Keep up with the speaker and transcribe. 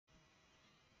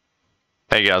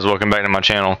Hey guys, welcome back to my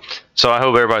channel. So I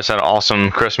hope everybody's had an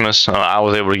awesome Christmas. I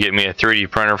was able to get me a 3D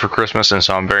printer for Christmas, and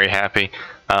so I'm very happy.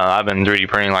 I've been 3D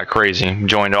printing like crazy.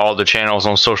 Joined all the channels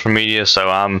on social media, so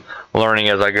I'm learning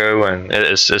as I go, and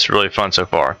it's really fun so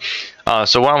far.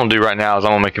 So what I'm gonna do right now is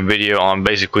I'm gonna make a video on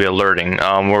basically alerting.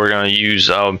 We're gonna use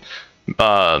Wazuh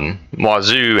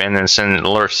and then send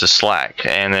alerts to Slack.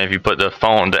 And then if you put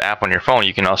the app on your phone,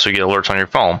 you can also get alerts on your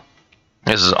phone.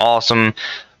 This is awesome.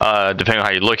 Depending on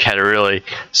how you look at it, really.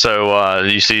 So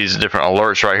you see these different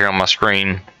alerts right here on my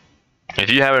screen. If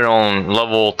you have it on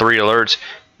level 3 alerts,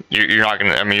 you're not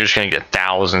gonna. I mean, you're just gonna get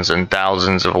thousands and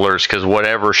thousands of alerts, because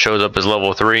whatever shows up as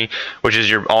level 3, which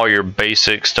is all your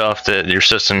basic stuff that your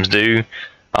systems do.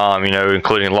 You know,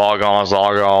 including log-ons,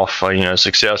 log-off,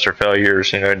 success or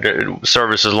failures.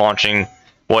 Services launching,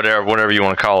 whatever you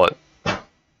want to call it.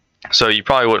 So you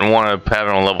probably wouldn't want to have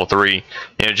it on level 3.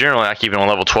 Generally I keep it on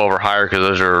level 12 or higher, because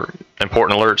those are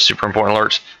important alerts, super important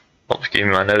alerts. Oh, excuse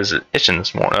me, my nose is itching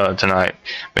this morning, tonight.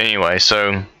 But anyway,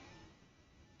 so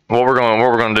what we're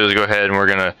going to do is go ahead and we're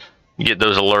going to get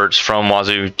those alerts from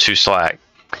Wazuh to Slack.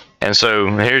 And so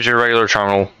here's your regular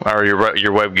terminal, or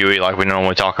your web GUI like we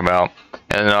normally talk about.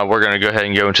 And we're going to go ahead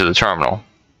and go into the terminal.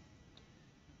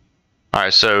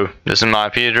 Alright, so this is my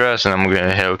IP address, and I'm going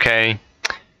to hit OK.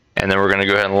 And then we're going to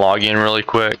go ahead and log in really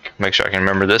quick. Make sure I can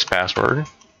remember this password.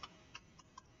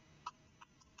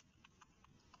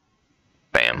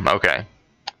 Bam. Okay.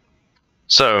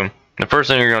 So the first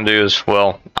thing you're going to do is,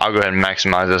 well, I'll go ahead and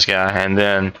maximize this guy, and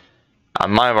then I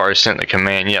might have already sent the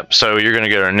command. Yep. So you're going to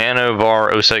go to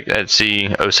nanovar osec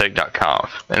etc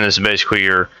osec.conf, and this is basically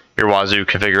your Wazuh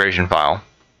configuration file.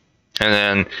 And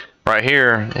then right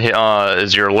here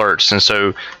is your alerts, and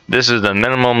so this is the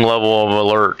minimum level of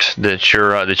alert that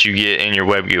you get in your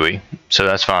web GUI, so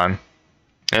that's fine.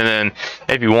 And then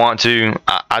if you want to,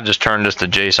 I just turn this to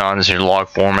JSON. This is your log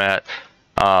format,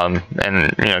 and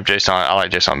JSON, I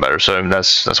like JSON better, so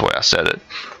that's the way I set it.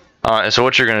 And so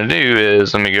what you're going to do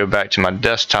is, let me go back to my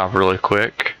desktop really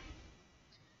quick,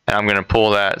 and I'm going to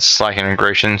pull that Slack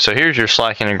integration. So here's your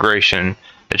Slack integration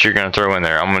that you're going to throw in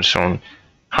there. I'm just going to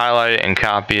highlight it and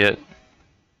copy it,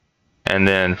 and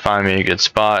then find me a good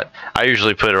spot. I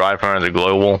usually put it right in front of the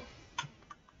global,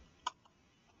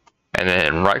 and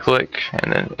then right click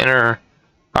and then enter.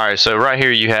 Alright, so right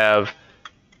here you have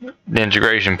the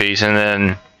integration piece, and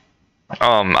then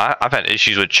I've had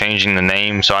issues with changing the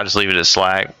name, so I just leave it as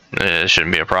Slack. It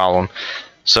shouldn't be a problem.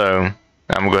 So I'm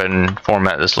gonna go ahead and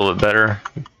format this a little bit better.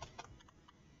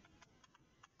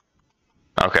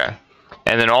 Okay.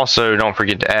 And then also don't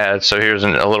forget to add, so here's a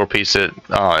little piece that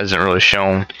isn't really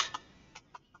shown.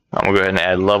 I'm going to go ahead and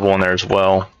add level in there as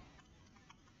well.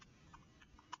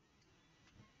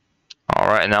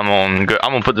 Alright, and I'm going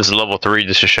to put this at level 3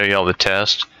 just to show you all the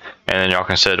tests, and then y'all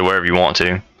can set it wherever you want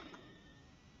to.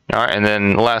 Alright, and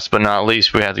then last but not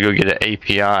least, we have to go get an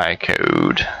API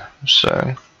code.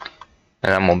 So,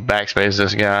 and I'm going to backspace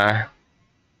this guy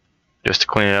just to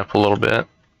clean it up a little bit.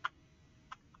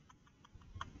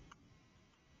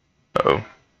 Uh-oh,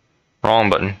 wrong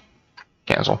button.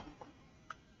 Cancel.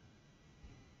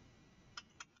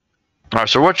 Alright,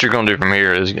 so what you're going to do from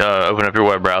here is open up your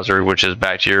web browser, which is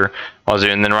back to your Wazuh,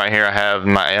 and then right here I have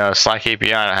my Slack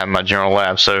API, and I have my general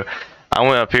lab. So I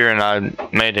went up here and I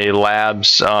made a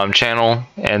labs channel,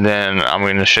 and then I'm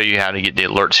going to show you how to get the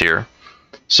alerts here.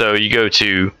 So you go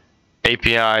to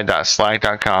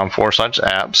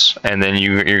api.slack.com/apps, and then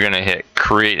you're going to hit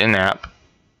create an app.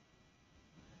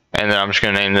 And then I'm just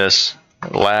going to name this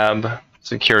Lab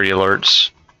Security Alerts.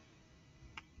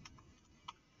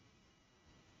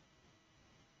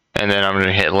 And then I'm going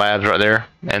to hit Labs right there,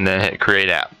 and then hit Create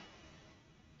App.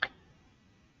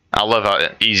 I love how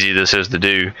easy this is to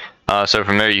do. So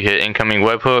from there you hit Incoming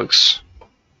Webhooks,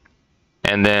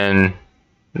 and then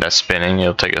that's spinning.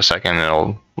 It'll take a second, and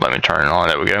it'll let me turn it on.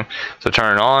 There we go. So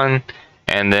turn it on,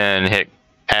 and then hit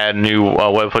Add New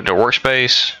Webhook to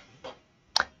Workspace.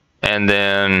 And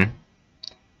then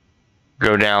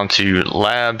go down to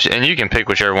Labs, and you can pick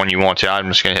whichever one you want to. I'm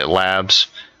just going to hit Labs,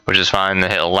 which is fine,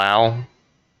 then hit Allow.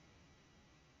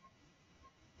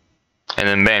 And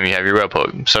then bam, you have your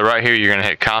webhook. So right here you're going to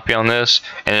hit copy on this,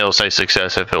 and it'll say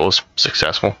success if it was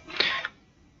successful.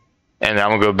 And I'm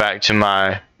going to go back to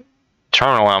my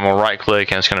terminal, and I'm going to right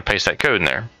click, and it's going to paste that code in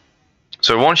there.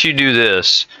 So once you do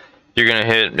this, you're going to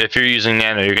hit, if you're using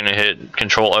Nano, you're going to hit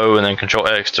Control O and then Control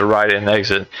X to write it and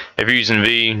exit. If you're using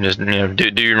V, just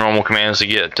do your normal commands to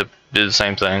do the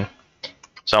same thing.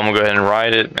 So I'm going to go ahead and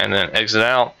write it and then exit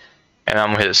out, and I'm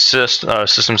going to hit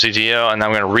systemctl, and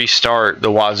I'm going to restart the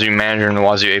Wazuh manager and the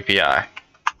Wazuh API.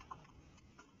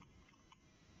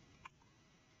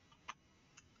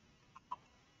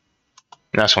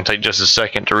 And that's going to take just a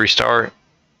second to restart.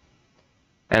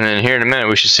 And then here in a minute,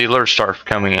 we should see alerts start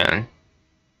coming in.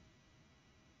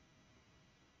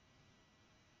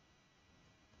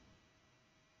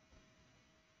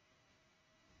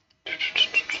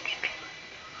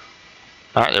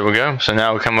 Alright, there we go. So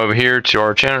now we come over here to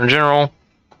our channel general,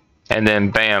 and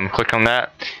then bam, click on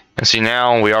that. And see,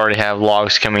 now we already have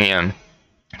logs coming in.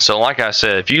 So like I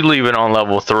said, if you leave it on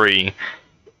level 3,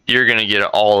 you're going to get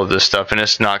all of this stuff, and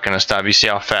it's not going to stop. You see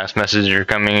how fast messages are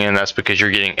coming in? That's because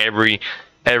you're getting every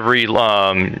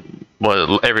log,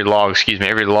 every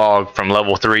log from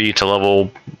level 3 to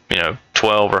level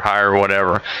 12 or higher or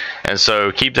whatever. And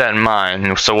so keep that in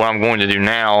mind. So what I'm going to do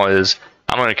now is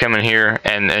I'm going to come in here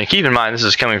and keep in mind this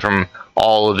is coming from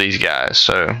all of these guys.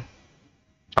 So I'm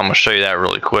going to show you that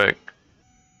really quick.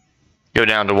 Go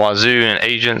down to Wazuh and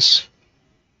agents.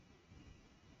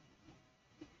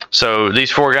 So these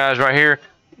 4 guys right here,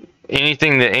 any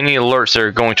alerts that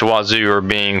are going to Wazuh are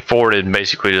being forwarded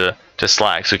basically to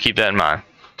Slack. So keep that in mind.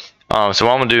 So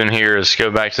what I'm going to do in here is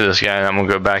go back to this guy, and I'm going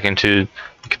to go back into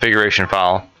the configuration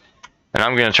file, and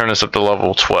I'm going to turn this up to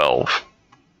level 12.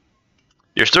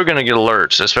 You're still going to get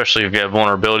alerts, especially if you have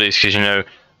vulnerabilities, because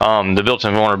the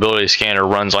built-in vulnerability scanner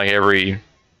runs like every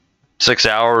 6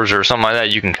 hours or something like that.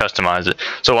 You can customize it.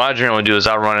 So what I generally do is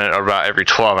I run it about every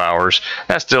 12 hours.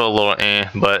 That's still a little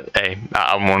but hey,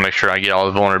 I want to make sure I get all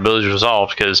the vulnerabilities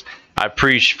resolved, because I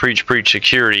preach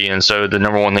security, and so the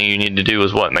number one thing you need to do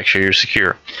is what? Make sure you're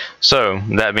secure. So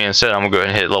that being said, I'm gonna go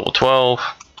ahead and hit level 12,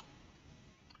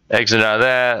 exit out of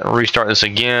that, restart this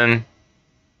again.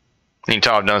 You can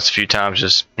tell I've done this a few times,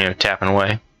 just tapping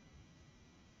away.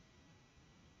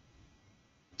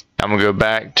 I'm gonna go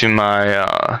back to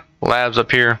my labs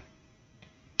up here.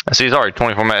 I see it's already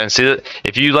 24 minutes. And see that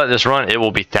if you let this run, it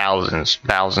will be thousands.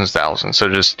 So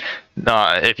just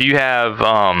if you have,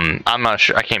 I'm not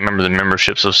sure, I can't remember the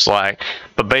memberships of Slack,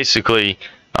 but basically,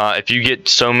 if you get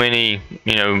so many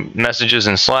messages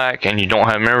in Slack and you don't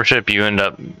have membership, you end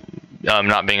up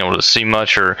not being able to see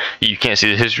much, or you can't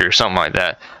see the history or something like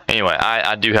that. Anyway,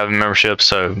 I do have a membership,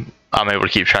 so I'm able to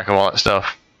keep track of all that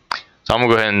stuff. So I'm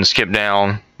gonna go ahead and skip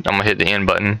down. I'm gonna hit the end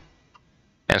button, and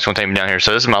it's gonna take me down here.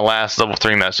 So this is my last level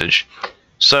 3 message.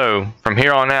 So from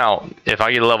here on out, if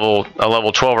I get a level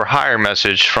 12 or higher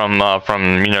message from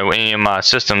any of my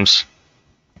systems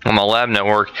on my lab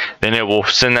network, then it will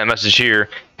send that message here,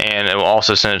 and it will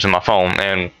also send it to my phone.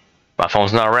 And my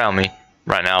phone's not around me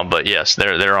right now, but yes,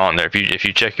 they're on there. If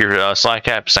you check your Slack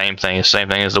app, same thing as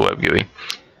the web GUI.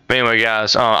 But anyway,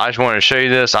 guys, I just wanted to show you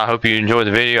this. I hope you enjoyed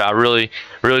the video. I really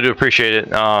do appreciate it.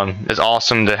 It's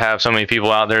awesome to have so many people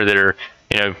out there that are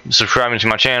subscribing to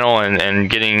my channel and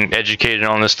getting educated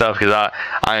on this stuff, because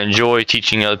I enjoy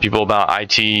teaching other people about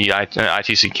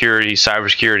IT security,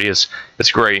 cybersecurity.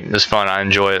 It's great. It's fun. I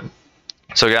enjoy it.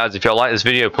 So guys, if y'all like this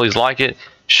video, please like it,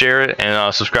 share it,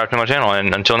 and subscribe to my channel.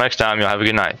 And until next time, y'all have a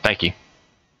good night. Thank you.